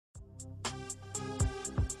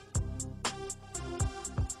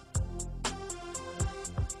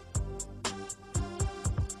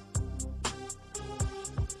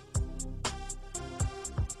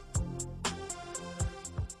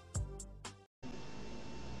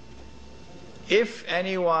If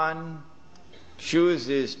anyone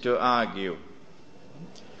chooses to argue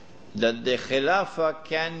that the Khilafah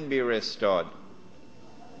can be restored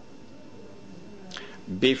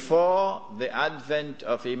before the advent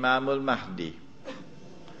of Imam al-Mahdi,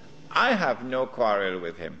 I have no quarrel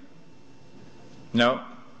with him. No.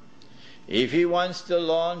 If he wants to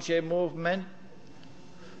launch a movement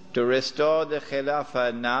to restore the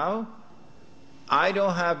Khilafah now, I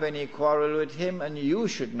don't have any quarrel with him, and you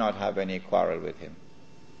should not have any quarrel with him.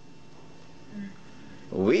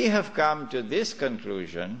 We have come to this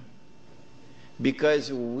conclusion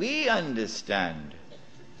because we understand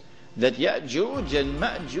that Ya'juj and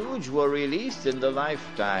Ma'juj were released in the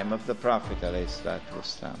lifetime of the Prophet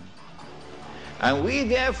ﷺ. And we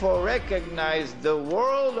therefore recognize the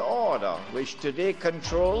world order which today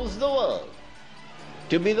controls the world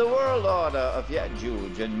to be the world order of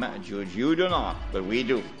Ya'juj and Ma'juj. You do not, but we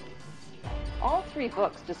do. All three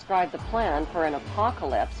books describe the plan for an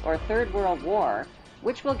apocalypse or Third World War,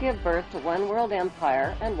 which will give birth to one world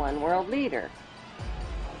empire and one world leader.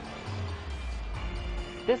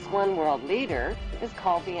 This one world leader is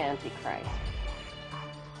called the Antichrist.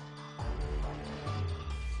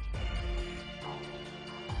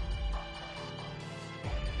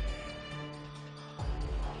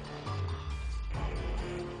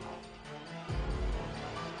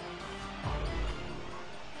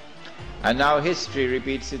 And now history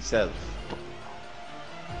repeats itself.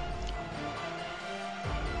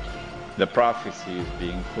 The prophecy is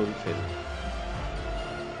being fulfilled.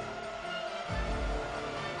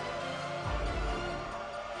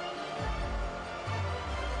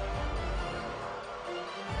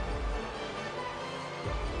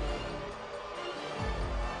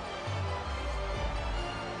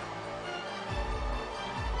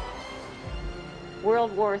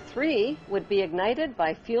 World War III would be ignited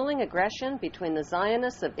by fueling aggression between the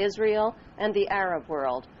Zionists of Israel and the Arab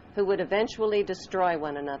world, who would eventually destroy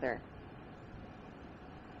one another.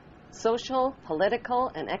 Social,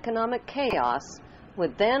 political, and economic chaos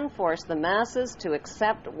would then force the masses to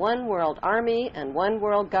accept one world army and one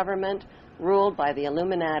world government ruled by the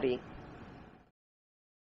Illuminati.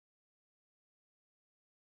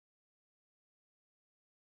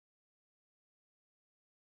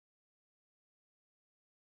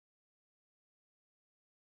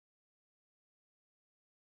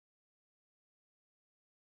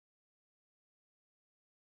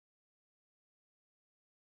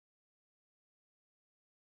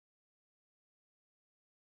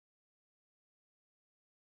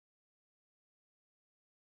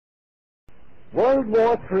 World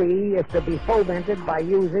War III is to be fomented by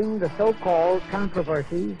using the so-called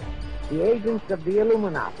controversies the agents of the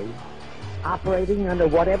Illuminati, operating under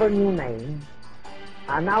whatever new name,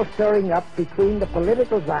 are now stirring up between the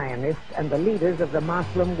political Zionists and the leaders of the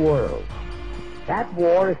Muslim world. That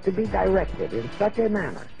war is to be directed in such a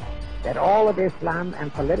manner that all of Islam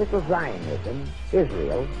and political Zionism,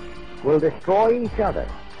 Israel, will destroy each other,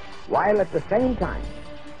 while at the same time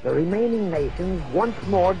the remaining nations, once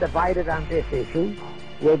more divided on this issue,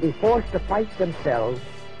 will be forced to fight themselves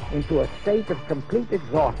into a state of complete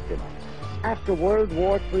exhaustion. After World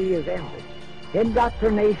War III is ended,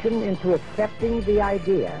 indoctrination into accepting the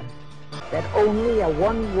idea that only a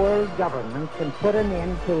one-world government can put an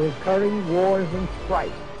end to recurring wars and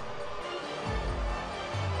strife.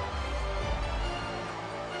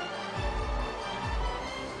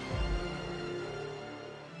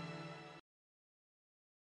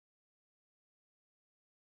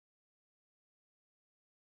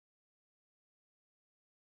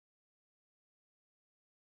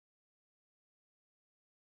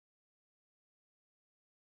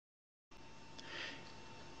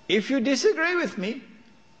 If you disagree with me,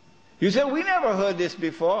 you say, we never heard this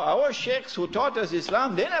before. Our sheikhs who taught us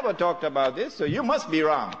Islam, they never talked about this, so you must be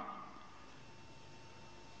wrong.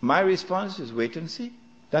 My response is wait and see.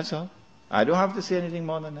 That's all. I don't have to say anything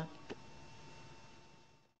more than that.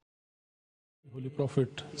 Holy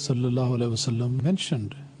Prophet ﷺ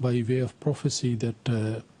mentioned by way of prophecy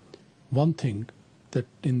that one thing, that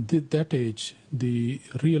in that age the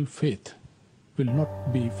real faith will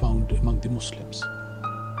not be found among the Muslims.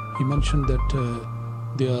 He mentioned that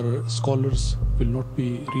their scholars will not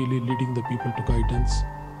be really leading the people to guidance.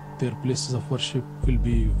 Their places of worship will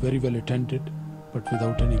be very well attended, but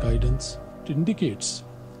without any guidance. It indicates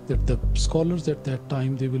that the scholars at that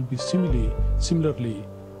time, they will be similarly,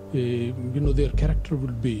 their character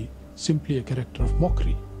will be simply a character of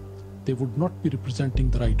mockery. They would not be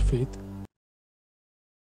representing the right faith.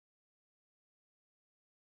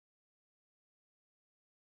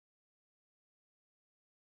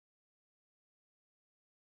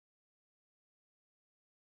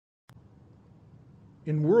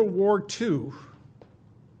 In World War II,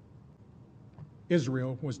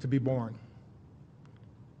 Israel was to be born.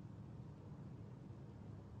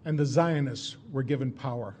 And the Zionists were given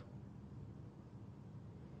power.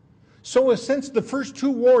 So since the first two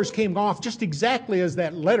wars came off just exactly as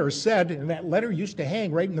that letter said, and that letter used to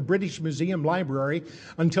hang right in the British Museum library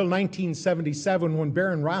until 1977 when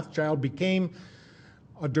Baron Rothschild became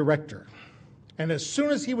a director. And as soon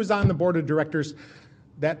as he was on the board of directors,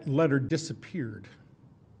 that letter disappeared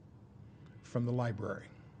from the library.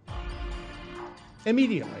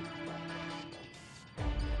 Immediately.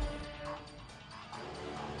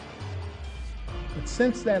 But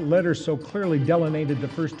since that letter so clearly delineated the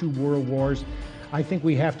first two world wars, I think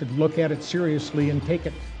we have to look at it seriously and take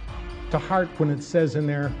it to heart when it says in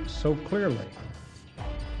there so clearly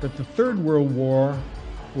that the Third World War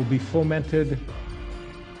will be fomented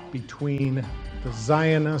between the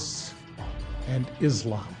Zionists and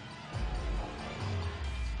Islam.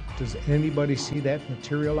 Does anybody see that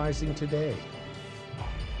materializing today?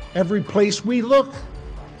 Every place we look,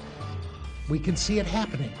 we can see it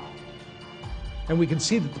happening. And we can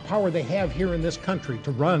see that the power they have here in this country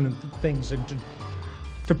to run things and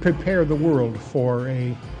to prepare the world for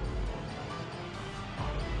a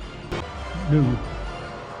new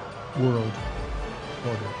world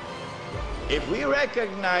order. If we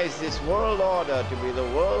recognize this world order to be the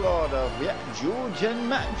world order of Ya'juj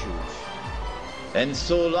and Ma'juj, and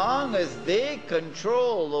so long as they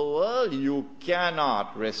control the world, you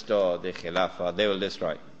cannot restore the Khilafah. They will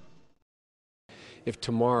destroy it. If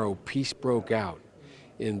tomorrow peace broke out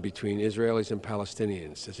in between Israelis and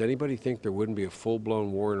Palestinians, does anybody think there wouldn't be a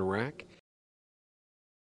full-blown war in Iraq?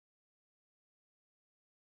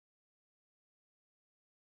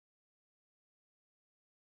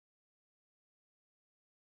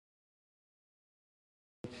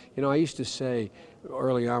 You know, I used to say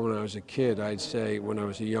early on when I was a kid, I'd say, when I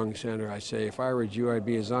was a young senator, I'd say, if I were a Jew, I'd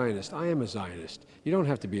be a Zionist. I am a Zionist. You don't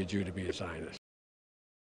have to be a Jew to be a Zionist.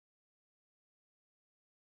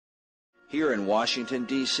 Here in Washington,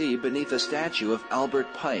 D.C., beneath a statue of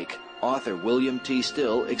Albert Pike, author William T.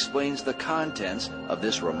 Still explains the contents of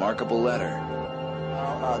this remarkable letter.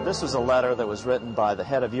 This was a letter that was written by the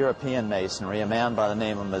head of European Masonry, a man by the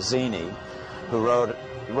name of Mazzini, who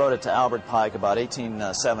wrote it to Albert Pike about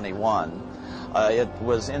 1871. It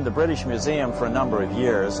was in the British Museum for a number of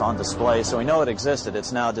years on display, so we know it existed.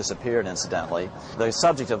 It's now disappeared, incidentally. The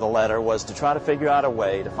subject of the letter was to try to figure out a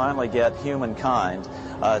way to finally get humankind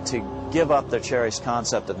to give up their cherished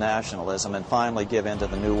concept of nationalism and finally give in to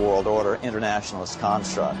the New World Order internationalist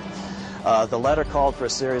construct. The letter called for a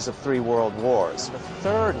series of 3 world wars. The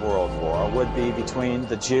Third World War would be between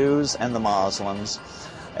the Jews and the Muslims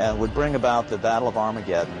and would bring about the Battle of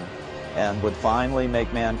Armageddon and would finally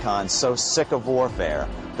make mankind so sick of warfare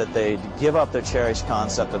that they'd give up their cherished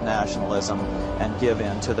concept of nationalism and give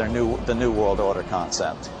in to the New World Order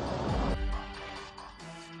concept.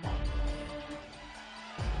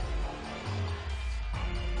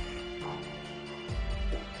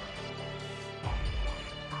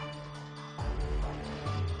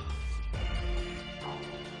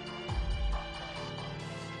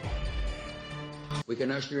 We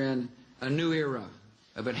can usher in a new era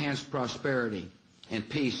of enhanced prosperity and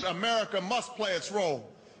peace. America must play its role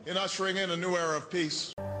in ushering in a new era of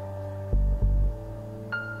peace.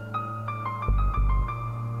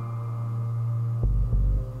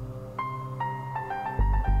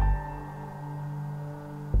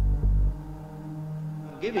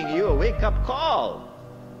 I'm giving you a wake-up call.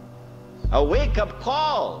 A wake-up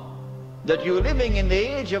call that you're living in the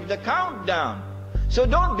age of the countdown. So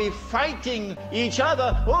don't be fighting each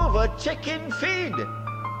other over chicken feed.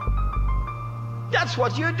 That's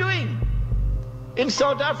what you're doing. In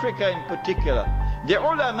South Africa in particular, the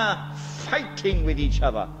ulama fighting with each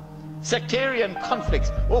other. Sectarian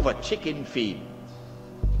conflicts over chicken feed.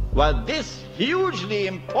 While this hugely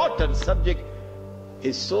important subject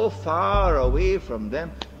is so far away from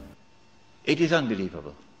them, it is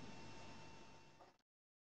unbelievable.